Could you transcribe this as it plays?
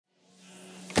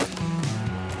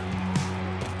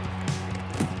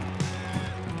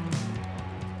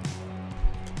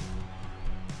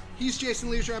He's Jason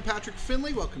Lieser. I'm Patrick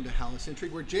Finley. Welcome to Hallis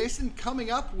Intrigue. Where Jason,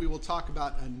 coming up, we will talk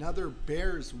about another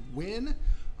Bears win,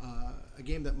 a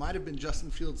game that might have been Justin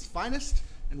Fields' finest,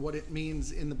 and what it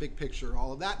means in the big picture.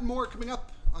 All of that and more coming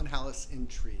up on Hallis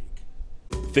Intrigue.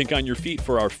 Think on your feet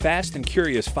for our Fast and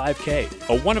Curious 5K,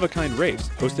 a one-of-a-kind race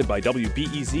hosted by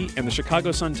WBEZ and the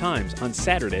Chicago Sun-Times on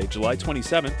Saturday, July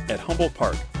 27th at Humboldt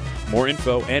Park. More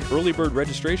info and early bird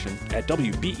registration at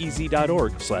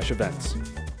wbez.org/events.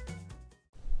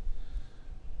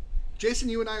 Jason,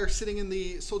 you and I are sitting in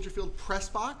the Soldier Field press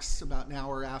box about an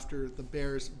hour after the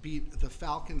Bears beat the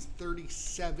Falcons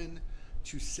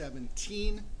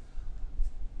 37-17.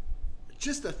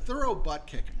 Just a thorough butt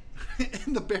kicking.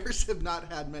 And the Bears have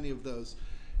not had many of those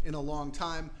in a long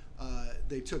time.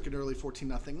 They took an early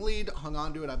 14-0 lead, hung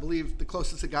on to it. I believe the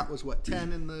closest it got was,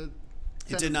 10 in the...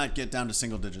 10? It did not get down to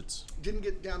single digits. Didn't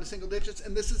get down to single digits,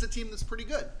 and this is a team that's pretty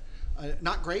good.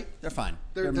 Not great. They're fine.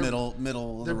 They're middle of the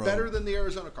road. They're better than the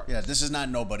Arizona Cardinals. Yeah, this is not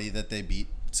nobody that they beat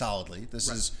solidly. This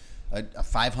is a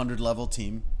 500 level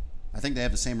team. I think they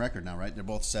have the same record now, right? They're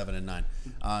both 7-9.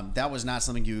 That was not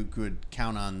something you could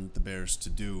count on the Bears to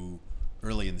do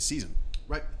early in the season.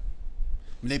 Right.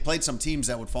 I mean, they played some teams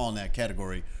that would fall in that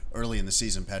category early in the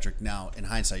season, Patrick. Now, in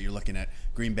hindsight, you're looking at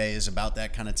Green Bay is about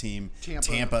that kind of team.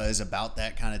 Tampa is about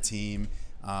that kind of team.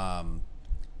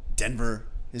 Denver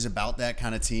is about that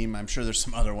kind of team. I'm sure there's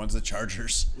some other ones, the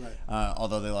Chargers, right.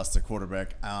 Although they lost their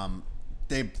quarterback.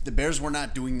 The Bears were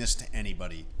not doing this to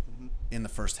anybody in the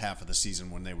first half of the season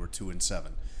when they were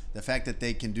 2-7. The fact that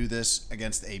they can do this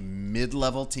against a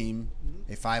mid-level team,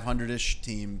 a 500-ish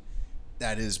team,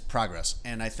 that is progress.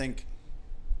 And I think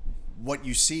what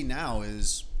you see now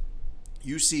is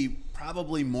you see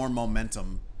probably more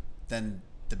momentum than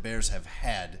the Bears have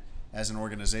had as an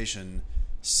organization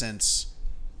since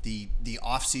the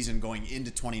offseason going into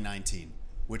 2019,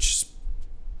 which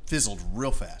fizzled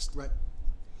real fast. Right.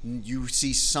 You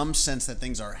see some sense that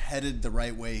things are headed the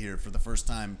right way here for the first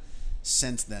time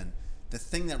since then. The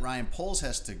thing that Ryan Poles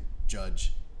has to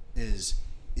judge is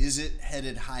it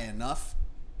headed high enough,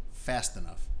 fast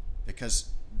enough?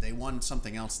 Because they won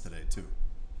something else today, too.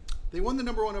 They won the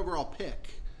number 1 overall pick.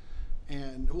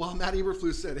 And while Matt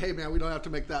Eberflus said, hey, man, we don't have to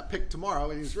make that pick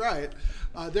tomorrow, and he's right,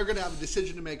 they're going to have a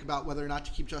decision to make about whether or not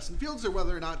to keep Justin Fields or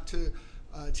whether or not to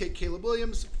take Caleb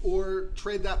Williams or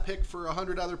trade that pick for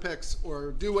 100 other picks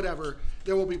or do whatever.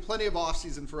 There will be plenty of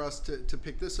offseason for us to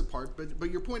pick this apart. But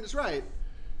your point is right.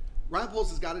 Ryan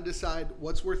Poles has got to decide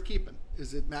what's worth keeping.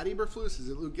 Is it Matt Eberflus? Is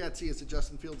it Luke Getsy? Is it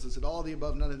Justin Fields? Is it all of the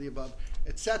above, none of the above,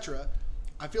 etc.?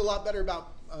 I feel a lot better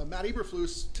about Matt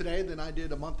Eberflus today than I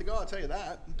did a month ago. I'll tell you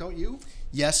that. Don't you?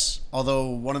 Yes, although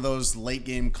one of those late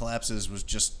game collapses was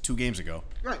just 2 games ago,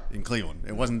 right, in Cleveland.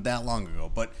 It wasn't that long ago.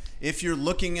 But if you're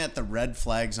looking at the red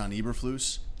flags on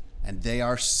Eberflus, and they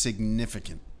are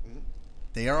significant,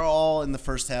 they are all in the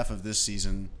first half of this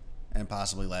season and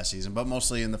possibly last season, but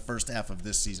mostly in the first half of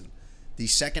this season. The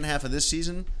second half of this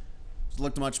season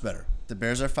looked much better. The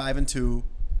Bears are 5-2.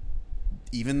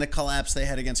 Even the collapse they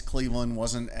had against Cleveland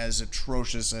wasn't as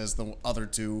atrocious as the other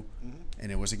two, and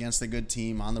it was against a good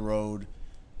team on the road.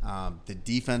 The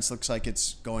defense looks like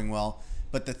it's going well.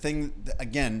 But the thing,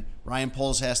 again, Ryan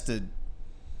Poles has to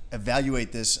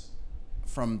evaluate this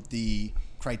from the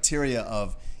criteria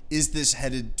of, is this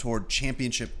headed toward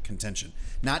championship contention?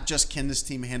 Not just, can this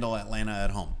team handle Atlanta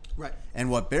at home? Right. And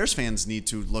what Bears fans need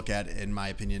to look at, in my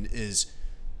opinion, is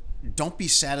don't be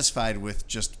satisfied with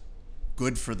just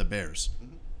good for the Bears.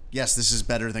 Yes, this is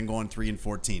better than going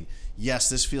 3-14. Yes,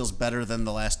 this feels better than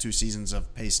the last 2 seasons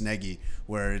of Pace Nagy,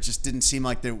 where it just didn't seem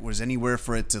like there was anywhere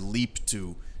for it to leap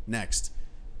to next.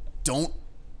 Don't,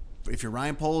 if you're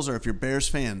Ryan Poles or if you're Bears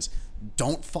fans,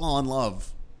 don't fall in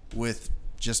love with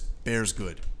just Bears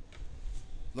good.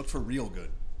 Look for real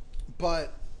good.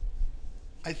 But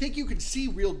I think you can see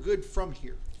real good from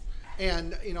here.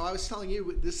 And, I was telling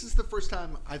you, this is the first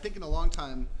time, I think in a long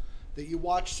time, that you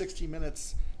watch 60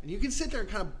 Minutes and you can sit there and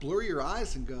kind of blur your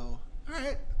eyes and go, all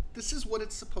right, this is what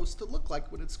it's supposed to look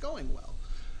like when it's going well.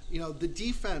 The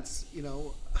defense,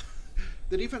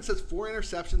 the defense has 4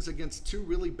 interceptions against 2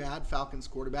 really bad Falcons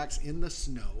quarterbacks in the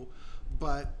snow,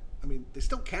 but they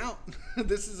still count.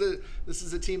 This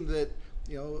is a team that,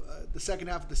 the second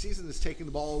half of the season is taking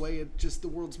the ball away at just the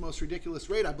world's most ridiculous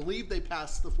rate. I believe they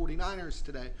passed the 49ers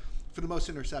today for the most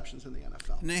interceptions in the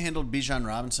NFL. And they handled Bijan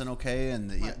Robinson okay, and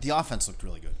the offense looked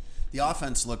really good. The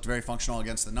offense looked very functional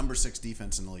against the number 6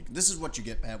 defense in the league. This is what you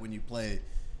get, Pat, when you play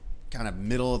kind of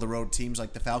middle-of-the-road teams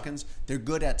like the Falcons. They're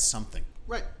good at something.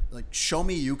 Right. Like, show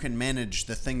me you can manage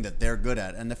the thing that they're good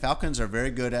at. And the Falcons are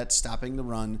very good at stopping the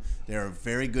run. They're a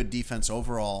very good defense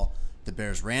overall. The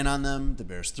Bears ran on them. The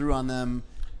Bears threw on them.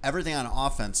 everything on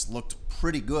offense looked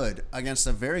pretty good against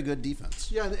a very good defense.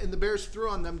 Yeah, and the Bears threw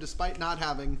on them despite not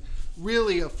having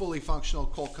really a fully functional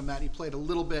Cole Kmet. He played a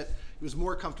little bit. He was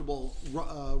more comfortable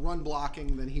run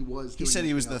blocking than he was doing. He said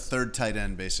he was the else. third tight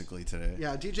end basically today.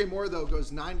 Yeah, DJ Moore, though,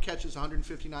 goes 9 catches,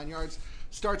 159 yards.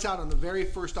 Starts out on the very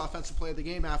first offensive play of the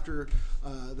game after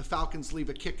the Falcons leave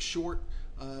a kick short.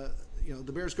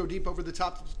 The Bears go deep over the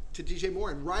top to DJ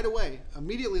Moore, and right away,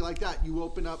 immediately like that, you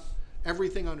open up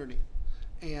everything underneath.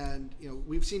 And,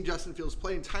 we've seen Justin Fields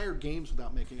play entire games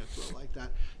without making a throw like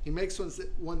that. He makes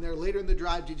one there later in the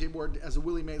drive. DJ Moore has a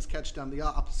Willie Mays catch down the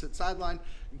opposite sideline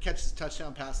and catches a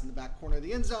touchdown pass in the back corner of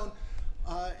the end zone.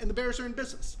 And the Bears are in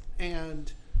business.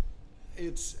 And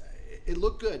it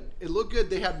looked good. It looked good.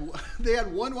 They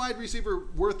had one wide receiver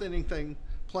worth anything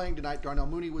playing tonight. Darnell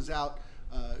Mooney was out.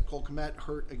 Cole Kmet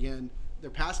hurt again.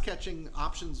 Their pass catching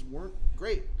options weren't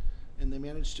great, and they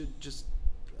managed to just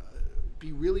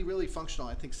be really, really functional.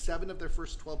 I think 7 of their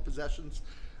first 12 possessions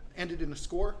ended in a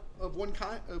score of one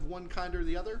kind or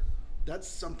the other. That's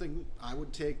something I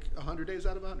would take 100 days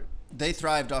out of 100. They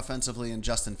thrived offensively, and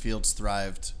Justin Fields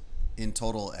thrived in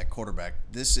total at quarterback.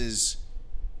 This is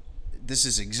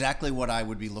exactly what I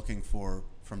would be looking for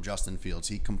from Justin Fields.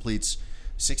 He completes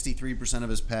 63% of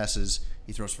his passes.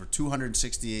 He throws for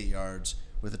 268 yards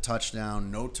with a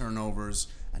touchdown, no turnovers,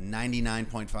 a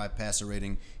 99.5 passer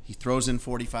rating. He throws in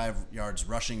 45 yards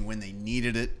rushing when they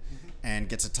needed it and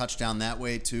gets a touchdown that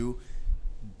way too.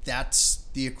 That's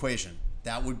the equation.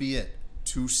 That would be it.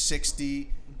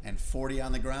 260 and 40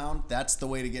 on the ground. That's the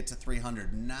way to get to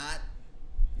 300. Not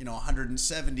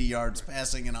 170 yards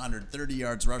passing and 130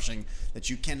 yards rushing that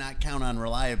you cannot count on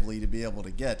reliably to be able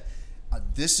to get.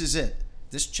 This is it.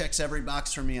 This checks every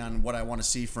box for me on what I want to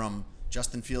see from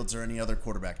Justin Fields or any other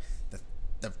quarterback.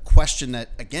 The question that,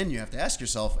 again, you have to ask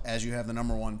yourself as you have the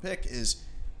number 1 pick is,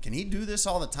 can he do this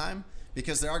all the time?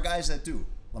 Because there are guys that do.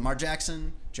 Lamar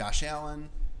Jackson, Josh Allen,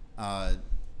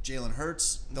 Jalen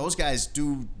Hurts, those guys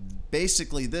do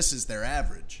basically this is their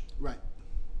average. Right.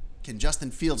 Can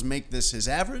Justin Fields make this his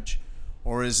average?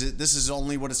 Or this is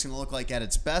only what it's going to look like at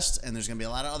its best, and there's going to be a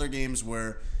lot of other games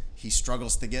where he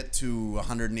struggles to get to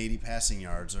 180 passing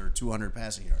yards or 200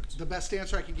 passing yards? The best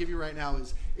answer I can give you right now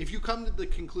is if you come to the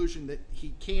conclusion that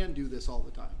he can do this all the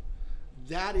time,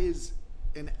 that is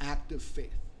an act of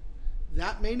faith.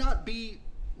 That may not be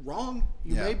wrong.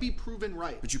 You may be proven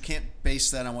right. But you can't base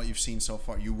that on what you've seen so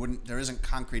far. You wouldn't. There isn't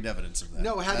concrete evidence of that.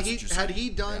 No, had he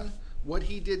done what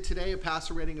he did today, a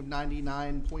passer rating of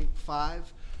 99.5,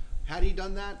 had he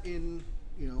done that in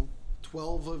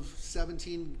 12 of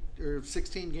 17 or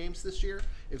 16 games this year,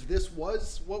 if this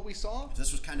was what we saw, if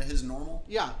this was kind of his normal,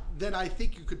 then I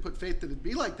think you could put faith that it'd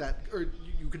be like that, or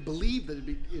you could believe that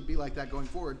it'd be like that going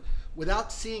forward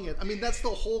without seeing it. I mean, that's the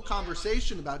whole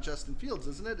conversation about Justin Fields,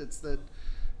 isn't it? It's that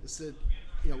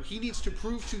he needs to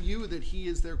prove to you that he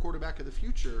is their quarterback of the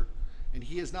future, and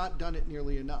he has not done it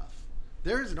nearly enough.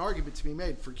 There is an argument to be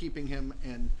made for keeping him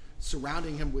and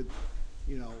surrounding him with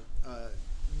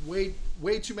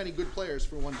way too many good players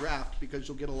for one draft, because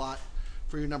you'll get a lot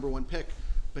for your number 1 pick.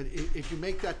 But if you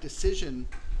make that decision,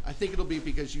 I think it'll be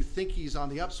because you think he's on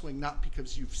the upswing, not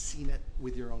because you've seen it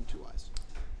with your own 2 eyes.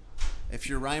 If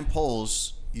you're Ryan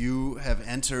Poles, you have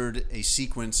entered a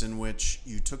sequence in which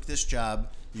you took this job,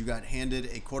 you got handed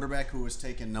a quarterback who was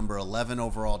taken number 11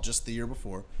 overall just the year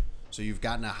before, so you've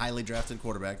gotten a highly drafted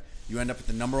quarterback. You end up with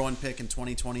the number 1 pick in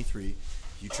 2023.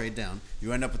 You trade down.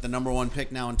 You end up with the number 1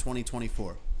 pick now in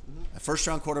 2024. A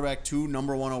first-round quarterback, 2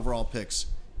 number 1 overall picks.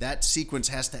 That sequence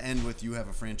has to end with you have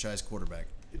a franchise quarterback.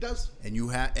 It does.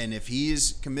 And if he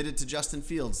is committed to Justin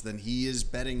Fields, then he is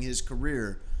betting his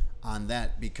career on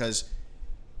that, because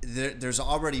there's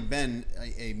already been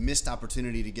a missed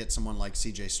opportunity to get someone like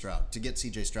C.J. Stroud, to get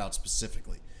C.J. Stroud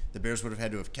specifically. The Bears would have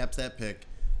had to have kept that pick,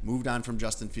 moved on from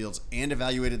Justin Fields, and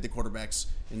evaluated the quarterbacks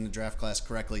in the draft class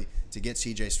correctly to get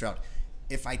C.J. Stroud.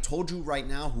 If I told you right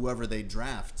now whoever they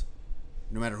draft,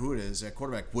 no matter who it is, at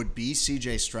quarterback, would be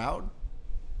C.J. Stroud,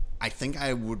 I think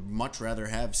I would much rather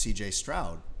have C.J.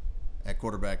 Stroud at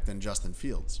quarterback than Justin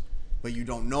Fields. But you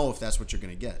don't know if that's what you're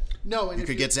going to get. No, and you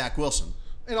could get Zach Wilson.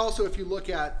 And also, if you look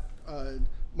at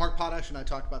Mark Potash and I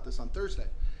talked about this on Thursday.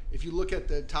 If you look at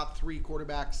the top 3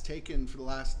 quarterbacks taken for the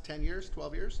last 10 years,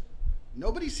 12 years,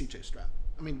 nobody's C.J. Stroud.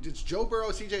 I mean, it's Joe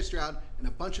Burrow, C.J. Stroud, and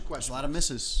a bunch of questions. There's a lot of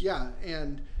misses. Yeah,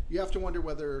 and you have to wonder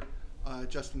whether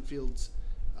Justin Fields,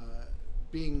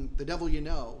 being the devil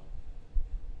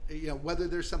whether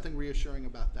there's something reassuring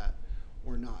about that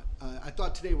or not. I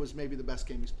thought today was maybe the best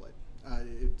game he's played.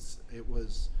 It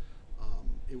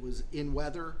was in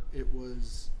weather. It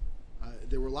was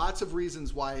there were lots of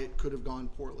reasons why it could have gone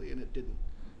poorly, and it didn't.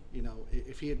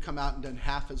 If he had come out and done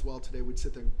half as well today, we'd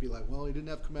sit there and be like, well, he didn't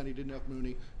have Clement, he didn't have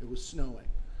Mooney, it was snowing.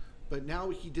 But now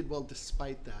he did well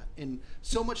despite that. And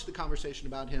so much of the conversation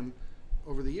about him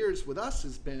over the years with us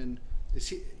has been,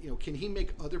 can he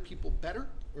make other people better,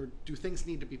 or do things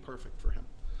need to be perfect for him?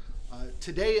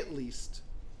 Today, at least,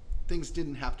 things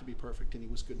didn't have to be perfect, and he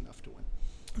was good enough to win.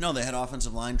 No, they had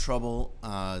offensive line trouble.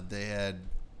 They had,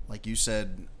 like you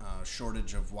said,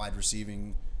 shortage of wide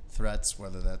receiving threats,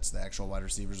 whether that's the actual wide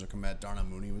receivers or Komet. Darnell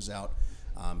Mooney was out.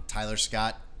 Tyler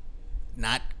Scott,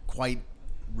 not quite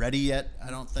ready yet,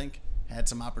 I don't think. Had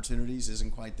some opportunities,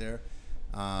 isn't quite there.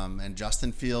 And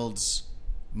Justin Fields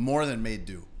more than made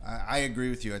do. I agree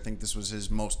with you. I think this was his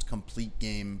most complete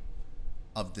game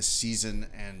of the season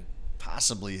and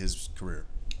possibly his career.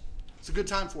 It's a good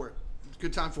time for it.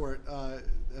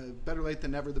 Better late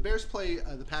than never. The Bears play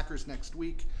the Packers next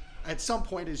week. At some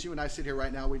point, as you and I sit here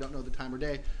right now, we don't know the time or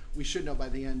day. We should know by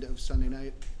the end of Sunday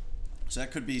night. So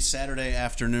that could be Saturday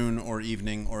afternoon or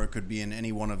evening, or it could be in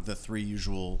any one of the 3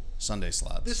 usual Sunday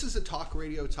slots. This is a talk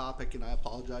radio topic, and I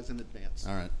apologize in advance.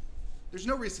 All right. There's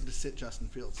no reason to sit Justin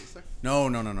Fields, is there?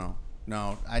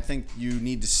 No. I think you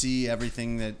need to see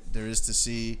everything that there is to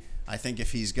see. I think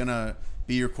if he's going to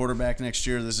be your quarterback next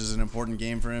year, this is an important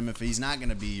game for him. If he's not going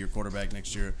to be your quarterback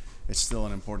next year, it's still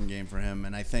an important game for him.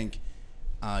 And I think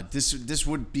this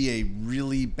would be a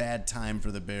really bad time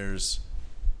for the Bears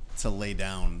to lay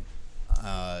down.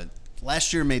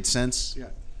 Last year made sense. Yeah.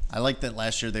 I like that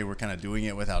last year they were kind of doing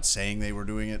it without saying they were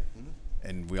doing it,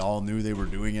 and we all knew they were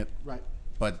doing it. Right.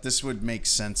 But this would make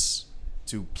sense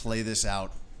to play this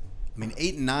out. I mean,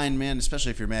 8-9, man, especially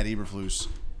if you're Matt Eberflus,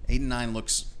 8-9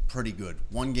 looks pretty good.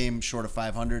 1 game short of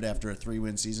 500 after a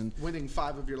 3-win season. Winning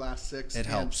 5 of your last 6. It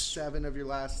helps. 7 of your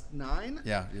last 9.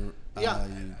 Yeah.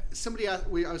 Somebody asked,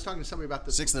 I was talking to somebody about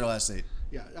this. 6 of their last 8.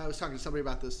 Yeah, I was talking to somebody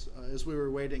about this as we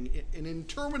were waiting an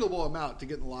interminable amount to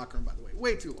get in the locker room, by the way.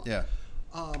 Way too long. Yeah.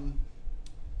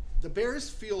 The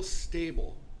Bears feel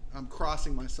stable. I'm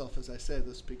crossing myself as I say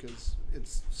this because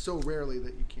it's so rarely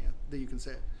that you can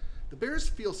say it. The Bears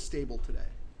feel stable today.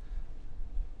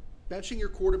 Benching your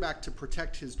quarterback to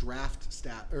protect his draft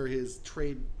his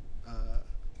trade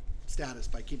status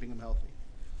by keeping him healthy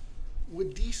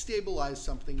would destabilize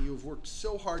something you have worked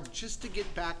so hard just to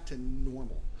get back to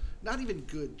normal. Not even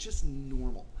good, just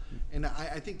normal. And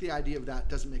I think the idea of that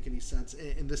doesn't make any sense.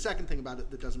 And the second thing about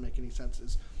it that doesn't make any sense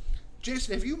is,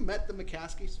 Jason, have you met the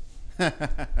McCaskies? Do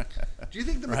you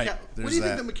think what do you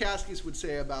think the McCaskies would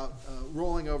say about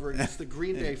rolling over against the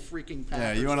Green Bay freaking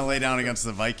Packers? Yeah, you want to lay down against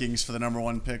the Vikings for the number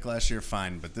 1 pick last year?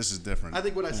 Fine, but this is different. I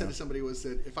think what I said to somebody was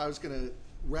that if I was going to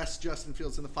rest Justin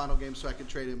Fields in the final game so I could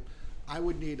trade him, I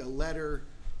would need a letter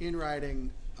in writing,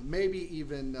 maybe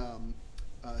even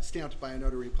stamped by a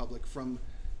notary public from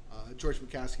George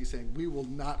McCaskey saying, we will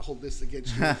not hold this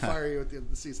against you and fire you at the end of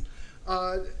the season.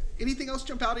 Anything else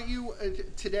jump out at you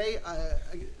today?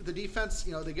 The defense,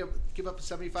 they give up a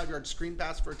 75-yard screen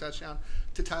pass for a touchdown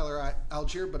to Tyler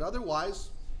Algier, but otherwise,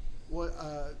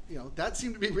 that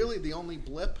seemed to be really the only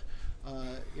blip.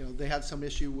 They had some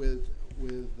issue with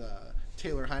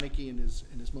Taylor Heineke and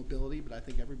his mobility, but I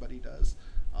think everybody does.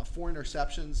 4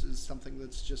 interceptions is something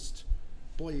that's just,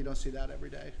 boy, you don't see that every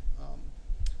day.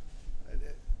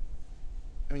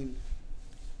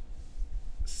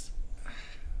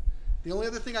 The only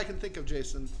other thing I can think of,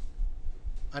 Jason,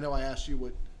 I know I asked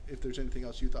you if there's anything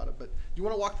else you thought of, but do you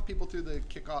want to walk the people through the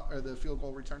kickoff or the field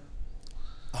goal return?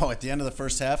 Oh, at the end of the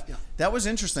first half? Yeah. That was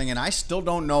interesting, and I still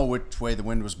don't know which way the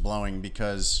wind was blowing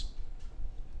because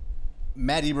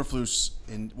Matt Eberflus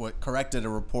corrected a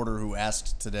reporter who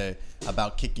asked today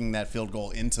about kicking that field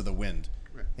goal into the wind.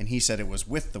 Right. And he said it was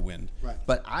with the wind. Right.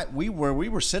 But we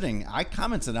were sitting, I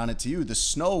commented on it to you. The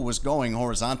snow was going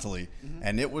horizontally,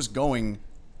 and it was going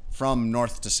from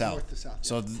north to south. North to south.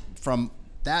 So from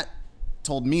that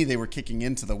told me they were kicking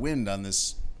into the wind on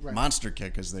this monster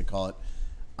kick, as they call it.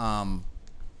 I'm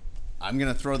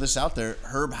going to throw this out there.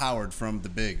 Herb Howard from the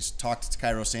Bigs talked to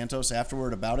Cairo Santos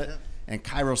afterward about it, and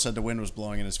Cairo said the wind was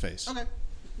blowing in his face. Okay.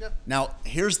 Yeah. Now,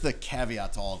 here's the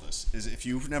caveat to all this, is if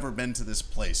you've never been to this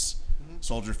place,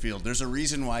 Soldier Field, there's a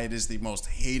reason why it is the most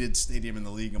hated stadium in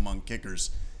the league among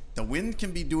kickers. The wind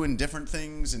can be doing different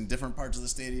things in different parts of the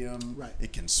stadium. Right.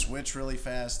 It can switch really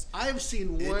fast. I have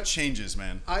seen It changes,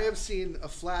 man. I have seen a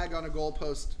flag on a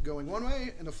goalpost going one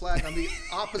way and a flag on the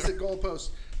opposite goalpost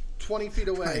 20 feet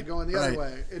away going the other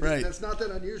way. That's not that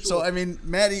unusual. So, I mean,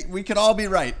 Maddie, we could all be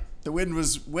right. The wind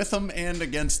was with them and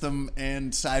against them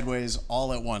and sideways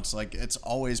all at once. Like, it's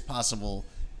always possible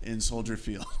in Soldier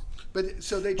Field. But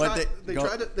so they try a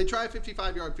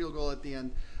 55-yard field goal at the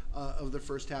end. of the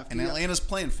first half. And Atlanta's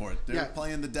playing for it. They're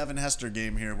playing the Devin Hester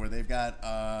game here where they've got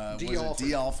D.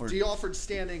 Alford. D. Alford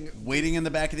standing. Waiting in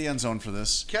the back of the end zone for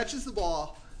this. Catches the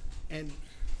ball, and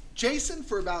Jason,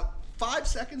 for about 5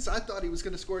 seconds, I thought he was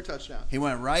going to score a touchdown. He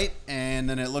went right, and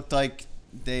then it looked like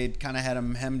they'd kind of had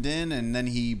him hemmed in, and then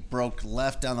he broke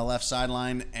left down the left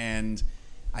sideline, and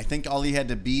I think all he had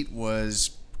to beat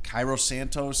was Cairo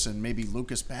Santos and maybe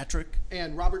Lucas Patrick.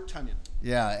 And Robert Tunyon.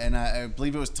 Yeah, and I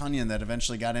believe it was Tunyon that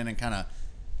eventually got in and kind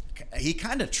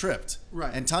of tripped.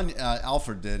 Right. And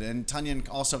Alford did, and Tunyon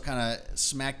also kind of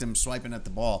smacked him swiping at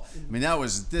the ball. I mean, that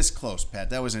was this close, Pat.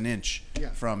 That was an inch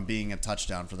from being a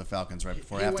touchdown for the Falcons right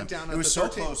before halftime. Went down it was so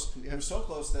 13. close. Yeah. It was so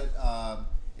close that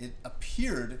it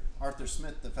appeared Arthur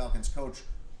Smith, the Falcons coach,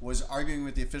 was arguing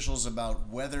with the officials about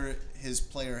whether his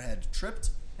player had tripped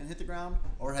and hit the ground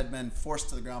or had been forced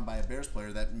to the ground by a Bears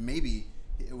player, that maybe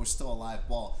it was still a live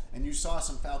ball. And you saw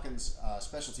some Falcons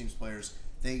special teams players,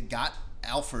 they got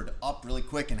Alford up really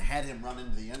quick and had him run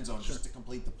into the end zone just to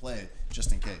complete the play,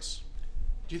 just in case.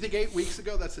 Do you think 8 weeks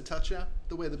ago that's a touchdown,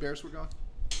 the way the Bears were going?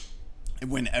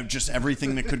 When just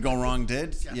everything that could go wrong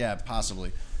did? Yeah,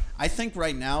 possibly. I think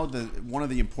right now one of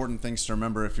the important things to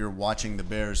remember if you're watching the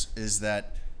Bears is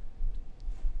that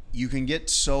you can get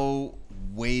so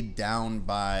weighed down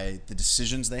by the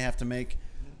decisions they have to make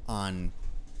on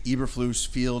Eberflus,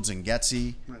 Fields, and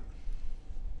Getsy. Right.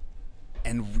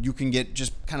 And you can get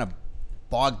just kind of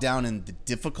bogged down in the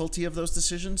difficulty of those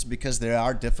decisions because there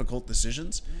are difficult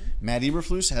decisions. Mm-hmm. Matt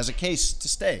Eberflus has a case to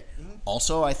stay. Mm-hmm.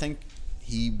 Also, I think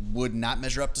he would not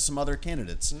measure up to some other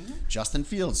candidates. Mm-hmm. Justin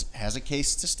Fields has a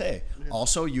case to stay. Yeah.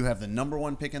 Also, you have the number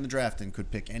 1 pick in the draft and could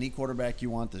pick any quarterback you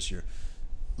want this year.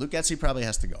 Luke Getsy probably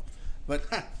has to go. But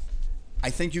I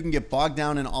think you can get bogged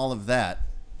down in all of that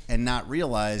and not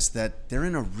realize that they're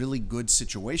in a really good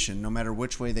situation no matter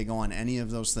which way they go on any of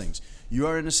those things. You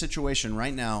are in a situation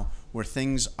right now where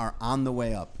things are on the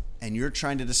way up and you're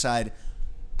trying to decide,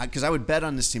 because I would bet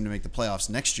on this team to make the playoffs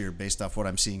next year based off what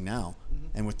I'm seeing now.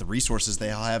 Mm-hmm. And with the resources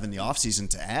they all have in the offseason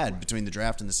to add between the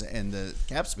draft and the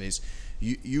cap space,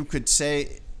 you could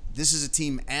say this is a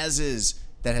team as is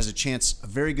that has a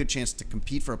very good chance to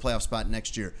compete for a playoff spot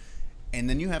next year. And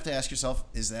then you have to ask yourself,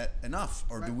 is that enough?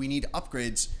 Or do we need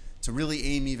upgrades to really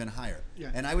aim even higher? Yeah.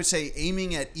 And I would say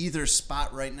aiming at either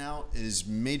spot right now is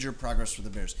major progress for the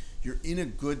Bears. You're in a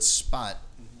good spot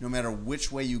no matter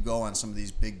which way you go on some of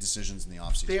these big decisions in the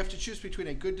offseason. They have to choose between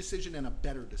a good decision and a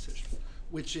better decision,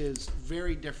 which is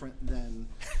very different than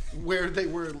where they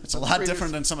were. It's a lot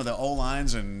different than some of the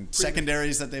O-lines and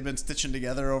secondaries that they've been stitching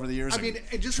together over the years. I mean,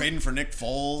 just trading for Nick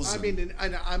Foles. I mean,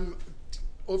 and I'm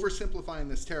oversimplifying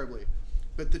this terribly,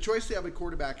 but the choice they have at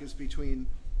quarterback is between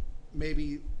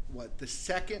maybe the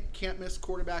second can't-miss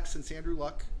quarterback since Andrew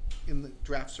Luck in the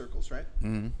draft circles, right?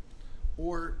 Mm-hmm.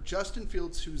 Or Justin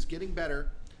Fields, who's getting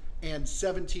better, and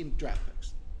 17 draft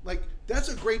picks. Like, that's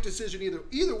a great decision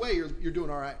either way. You're doing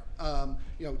all right.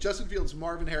 Justin Fields,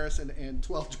 Marvin Harrison, and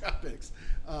 12 draft picks.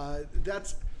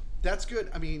 That's good.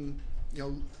 I mean,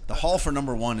 the haul for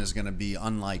number 1 is going to be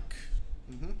unlike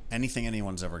anything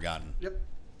anyone's ever gotten.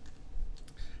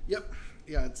 Yep.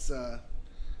 Yeah, it's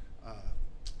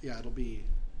it'll be.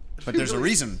 But there's a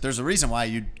reason. There's a reason why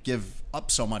you'd give up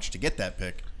so much to get that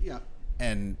pick. Yeah.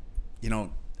 And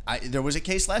there was a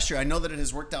case last year. I know that it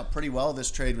has worked out pretty well. This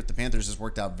trade with the Panthers has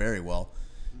worked out very well.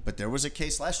 But there was a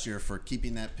case last year for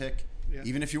keeping that pick,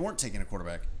 even if you weren't taking a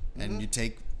quarterback. And you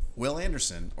take Will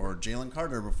Anderson or Jalen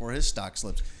Carter before his stock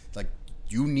slips. Like,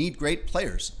 you need great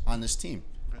players on this team.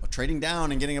 Right. Trading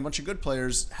down and getting a bunch of good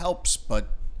players helps, but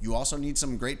you also need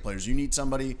some great players. You need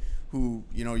somebody who,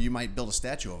 you might build a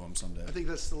statue of them someday. I think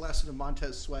that's the lesson of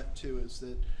Montez Sweat, too,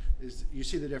 is you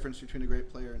see the difference between a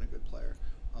great player and a good player.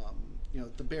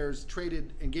 The Bears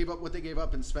traded and gave up what they gave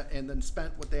up and then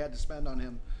spent what they had to spend on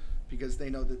him because they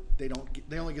know that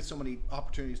they only get so many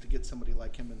opportunities to get somebody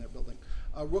like him in their building.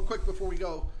 Real quick before we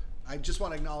go, I just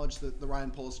want to acknowledge that the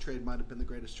Ryan Poles trade might have been the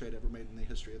greatest trade ever made in the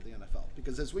history of the NFL,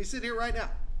 because as we sit here right now,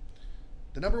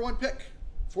 the number 1 pick,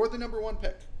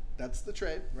 that's the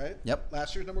trade, right? Yep.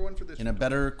 Last year's number 1 for this year. In a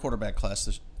better quarterback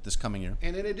class this coming year.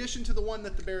 And in addition to the one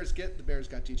that the Bears get, the Bears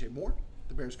got DJ Moore,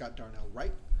 the Bears got Darnell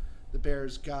Wright, the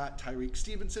Bears got Tyreek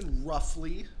Stevenson,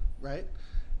 roughly, right?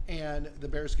 And the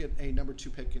Bears get a number 2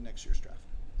 pick in next year's draft.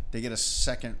 They get a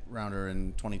second rounder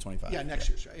in 2025. Yeah, next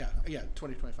year's draft. Yeah,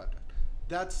 2025 draft.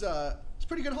 That's it's a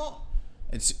pretty good haul.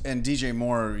 And DJ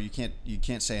Moore, you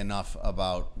can't say enough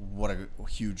about what a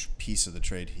huge piece of the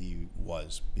trade he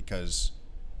was, because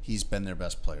he's been their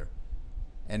best player.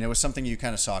 And it was something you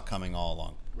kind of saw coming all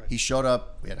along. Right. He showed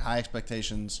up. We had high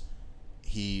expectations.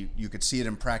 You could see it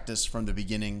in practice from the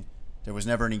beginning. There was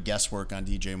never any guesswork on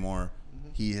DJ Moore. Mm-hmm.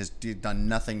 He has done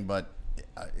nothing but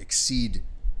exceed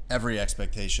every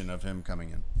expectation of him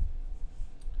coming in.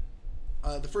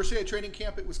 The first day of training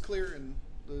camp, it was clear, and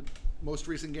the most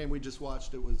recent game we just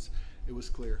watched, it was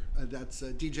clear. That's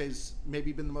DJ's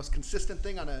maybe been the most consistent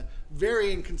thing on a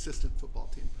very inconsistent football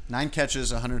team. 9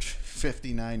 catches,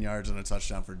 159 yards, and a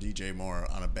touchdown for DJ Moore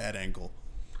on a bad ankle.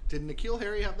 Did N'Keal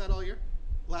Harry have that all year?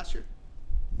 Last year?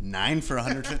 9 for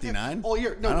 159? All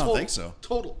year? No, I don't total. think so.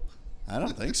 Total. I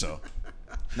don't think so.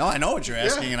 No, I know what you're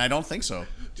asking, and I don't think so.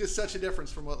 Just such a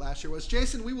difference from what last year was.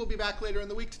 Jason, we will be back later in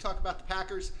the week to talk about the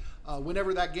Packers,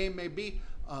 whenever that game may be.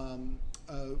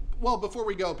 Well, before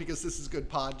we go, because this is good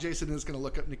pod, Jason is going to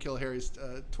look up N'Keal Harry's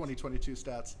 2022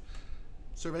 stats.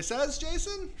 Survey says,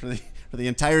 Jason? For the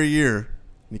entire year,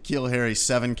 N'Keal Harry,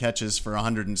 7 catches for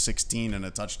 116 and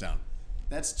a touchdown.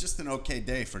 That's just an okay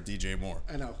day for DJ Moore.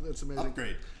 I know. That's amazing.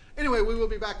 Upgrade. Anyway, we will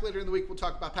be back later in the week. We'll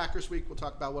talk about Packers Week. We'll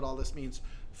talk about what all this means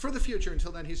for the future.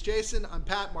 Until then, he's Jason. I'm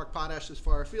Pat. Mark Potash is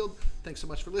Far Afield. Thanks so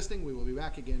much for listening. We will be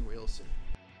back again real soon.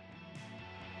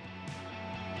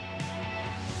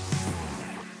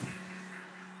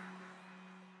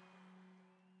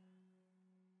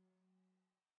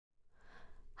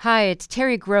 Hi, it's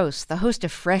Terry Gross, the host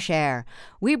of Fresh Air.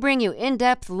 We bring you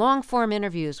in-depth, long-form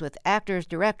interviews with actors,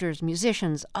 directors,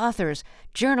 musicians, authors,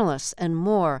 journalists, and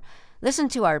more. Listen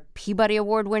to our Peabody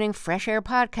Award-winning Fresh Air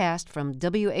podcast from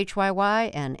WHYY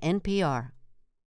and NPR.